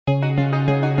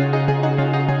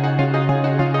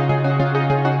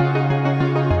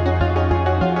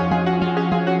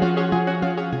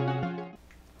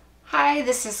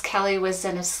this is Kelly with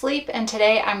Zen of Sleep, and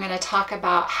today I'm going to talk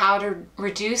about how to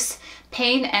reduce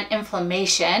pain and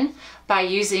inflammation by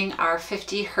using our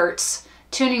 50 Hertz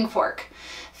tuning fork.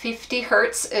 50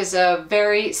 Hertz is a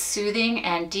very soothing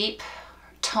and deep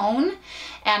tone,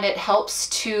 and it helps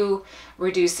to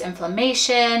reduce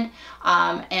inflammation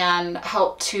and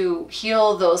help to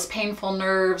heal those painful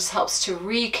nerves, helps to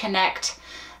reconnect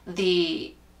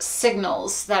the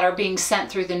signals that are being sent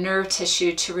through the nerve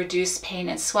tissue to reduce pain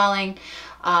and swelling,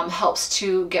 helps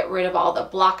to get rid of all the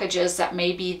blockages that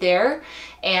may be there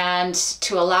and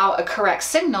to allow a correct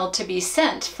signal to be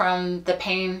sent from the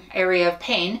pain area of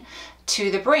pain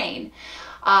to the brain.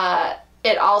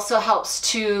 It also helps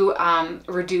to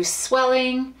reduce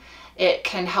swelling. It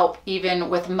can help even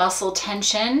with muscle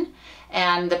tension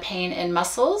and the pain in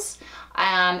muscles,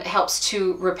 and it helps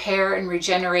to repair and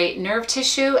regenerate nerve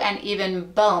tissue and even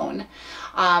bone.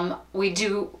 We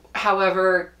do,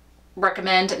 however,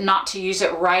 recommend not to use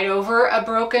it right over a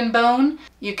broken bone.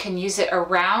 You can use it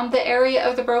around the area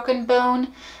of the broken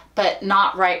bone, but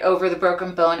not right over the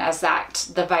broken bone, as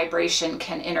the vibration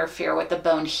can interfere with the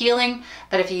bone healing.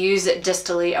 But if you use it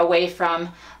distally away from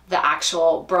the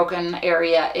actual broken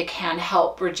area, it can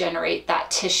help regenerate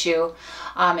that tissue.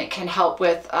 It can help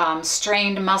with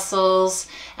strained muscles,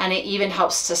 and it even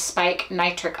helps to spike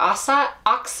nitric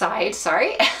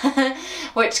oxide,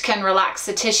 which can relax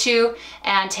the tissue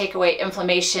and take away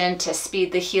inflammation to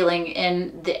speed the healing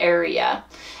in the area.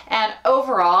 And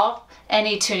overall,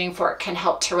 any tuning fork can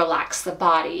help to relax the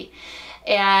body.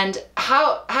 And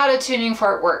how do tuning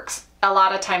fork works? A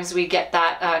lot of times we get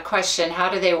that question, how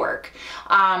do they work?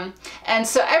 And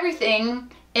so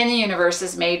everything in the universe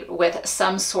is made with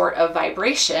some sort of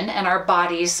vibration, and our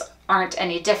bodies aren't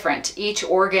any different. Each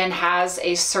organ has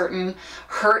a certain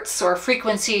hertz or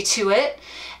frequency to it,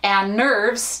 and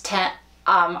nerves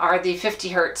are the 50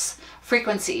 hertz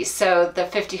frequency. So the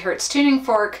 50 hertz tuning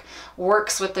fork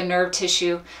works with the nerve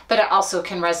tissue, but it also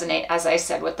can resonate, as I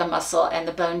said, with the muscle and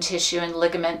the bone tissue and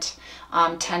ligament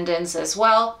tendons as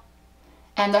well.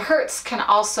 And the hertz can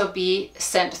also be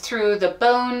sent through the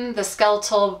bone, the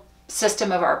skeletal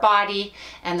system of our body,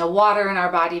 and the water in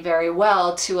our body very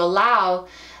well to allow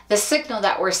the signal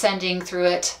that we're sending through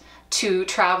it to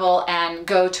travel and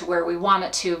go to where we want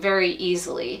it to very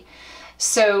easily.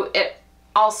 So it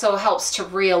also helps to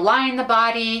realign the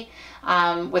body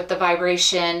with the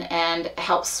vibration, and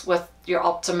helps with your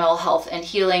optimal health and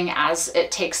healing as it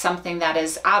takes something that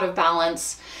is out of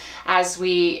balance. As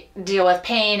we deal with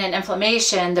pain and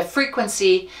inflammation, the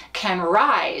frequency can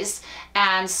rise,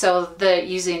 and so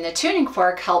using the tuning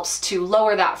fork helps to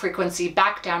lower that frequency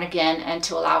back down again and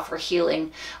to allow for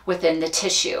healing within the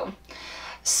tissue.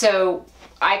 So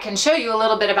I can show you a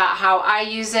little bit about how I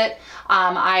use it.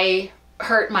 I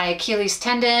hurt my Achilles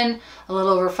tendon a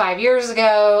little over 5 years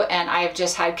ago, and I've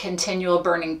just had continual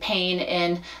burning pain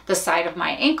in the side of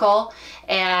my ankle,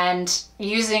 and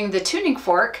using the tuning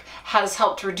fork has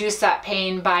helped reduce that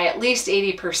pain by at least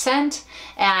 80%,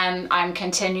 and I'm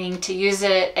continuing to use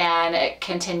it, and it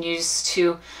continues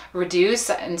to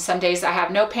reduce. And some days I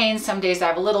have no pain, some days I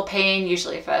have a little pain.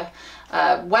 Usually if a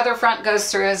weather front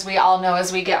goes through, as we all know,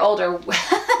 as we get older,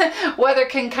 weather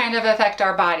can kind of affect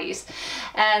our bodies.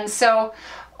 And so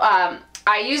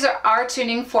I use our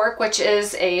tuning fork, which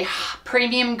is a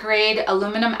premium grade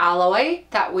aluminum alloy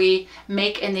that we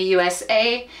make in the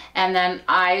USA. And then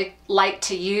I like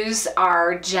to use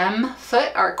our gem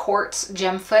foot, our quartz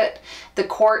gem foot. The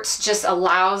quartz just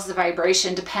allows the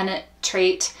vibration to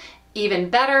penetrate even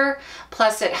better.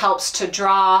 Plus it helps to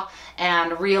draw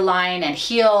and realign and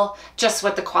heal just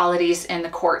with the qualities in the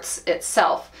quartz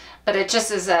itself. But it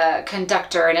just is a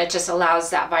conductor, and it just allows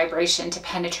that vibration to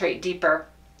penetrate deeper.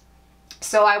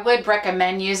 So I would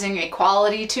recommend using a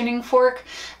quality tuning fork.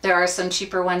 There are some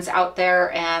cheaper ones out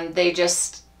there, and they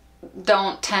just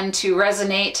don't tend to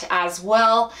resonate as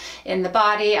well in the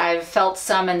body. I've felt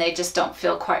some and they just don't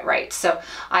feel quite right. So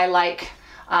I like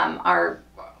our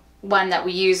one that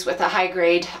we use with a high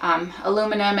grade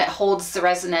aluminum. It holds the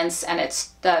resonance, and it's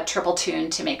the triple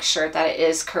tuned to make sure that it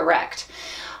is correct.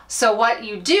 So what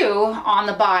you do on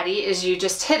the body is you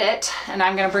just hit it, and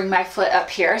I'm going to bring my foot up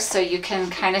here so you can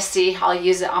kind of see how I'll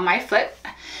use it on my foot.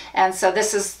 And so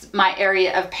this is my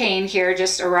area of pain here,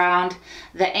 just around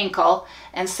the ankle.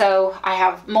 And so I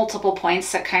have multiple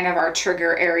points that kind of are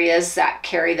trigger areas that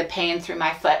carry the pain through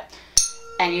my foot.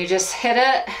 And you just hit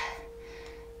it,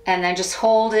 and then just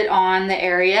hold it on the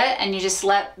area, and you just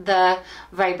let the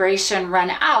vibration run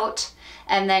out,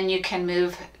 and then you can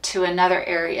move to another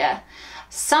area.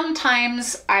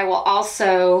 Sometimes I will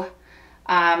also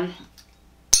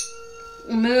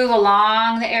move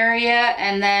along the area,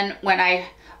 and then when I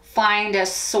find a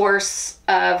source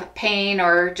of pain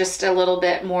or just a little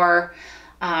bit more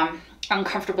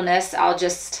uncomfortableness, I'll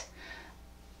just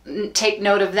take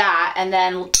note of that, and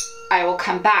then I will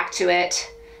come back to it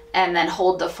and then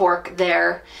hold the fork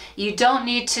there. You don't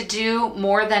need to do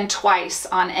more than twice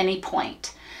on any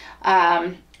point.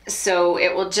 So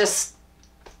it will just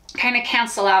kind of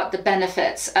cancel out the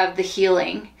benefits of the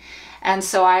healing. And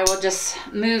so I will just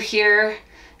move here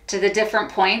to the different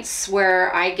points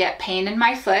where I get pain in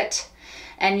my foot,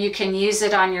 and you can use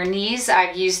it on your knees.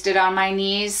 I've used it on my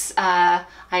knees.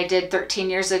 I did 13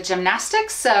 years of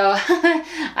gymnastics, so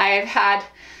I've had,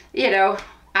 you know,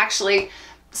 actually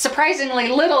surprisingly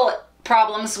little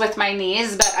problems with my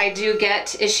knees, but I do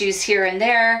get issues here and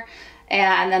there.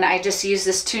 And then I just use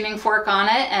this tuning fork on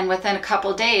it, and within a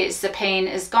couple days the pain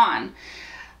is gone.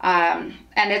 And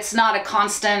it's not a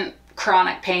constant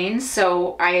chronic pain,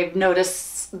 so I've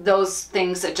noticed those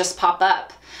things that just pop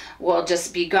up will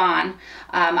just be gone.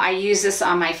 I use this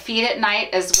on my feet at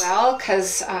night as well,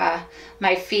 because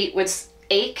my feet would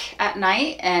ache at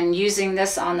night, and using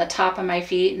this on the top of my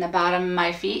feet and the bottom of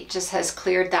my feet just has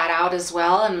cleared that out as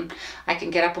well, and I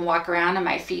can get up and walk around and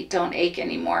my feet don't ache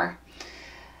anymore.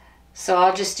 So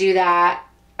I'll just do that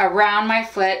around my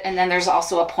foot, and then there's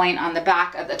also a point on the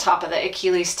back of the top of the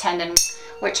Achilles tendon,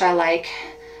 which I like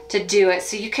to do it.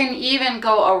 So you can even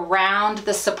go around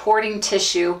the supporting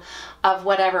tissue of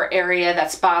whatever area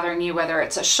that's bothering you, whether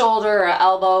it's a shoulder, an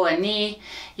elbow, a knee.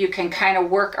 You can kind of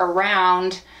work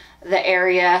around the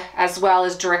area as well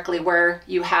as directly where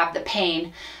you have the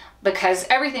pain, because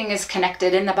everything is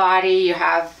connected in the body. You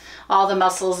have all the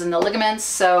muscles and the ligaments,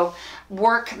 so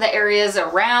work the areas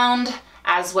around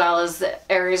as well as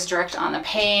the areas direct on the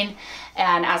pain.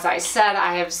 And as I said,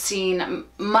 I have seen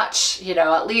much, you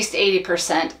know, at least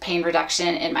 80% pain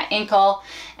reduction in my ankle,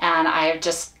 and I have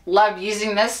just loved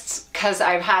using this because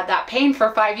I've had that pain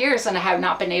for 5 years and I have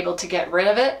not been able to get rid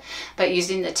of it. But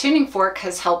using the tuning fork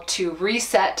has helped to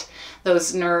reset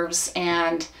those nerves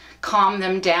and calm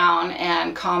them down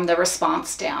and calm the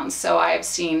response down. So I've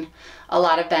seen a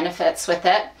lot of benefits with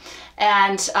it.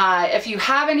 And if you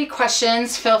have any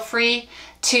questions, feel free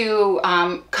to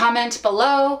comment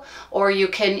below, or you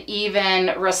can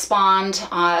even respond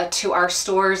to our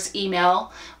store's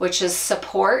email, which is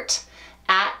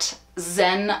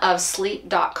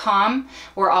support@zenofsleep.com.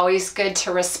 We're always good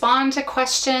to respond to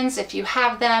questions if you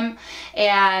have them,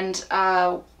 and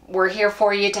we're here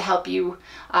for you to help you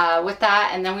with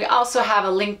that. And then we also have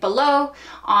a link below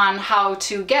on how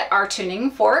to get our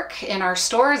tuning fork in our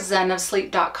store,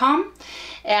 zenofsleep.com.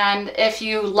 And if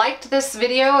you liked this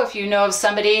video, if you know of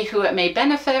somebody who it may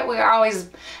benefit, we are always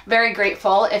very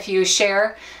grateful if you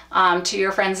share to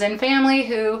your friends and family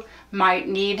who might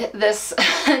need this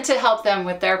to help them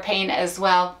with their pain as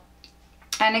well.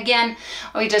 And again,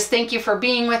 we just thank you for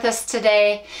being with us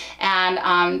today,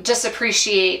 and just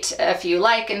appreciate if you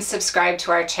like and subscribe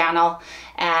to our channel,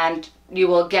 and you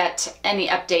will get any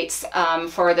updates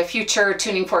for the future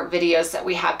tuning fork videos that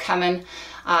we have coming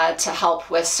to help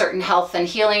with certain health and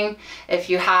healing. If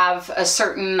you have a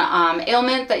certain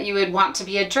ailment that you would want to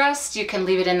be addressed, you can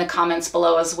leave it in the comments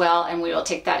below as well, and we will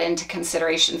take that into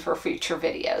consideration for future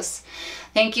videos.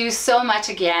 Thank you so much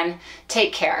again.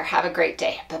 Take care. Have a great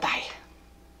day. Bye-bye.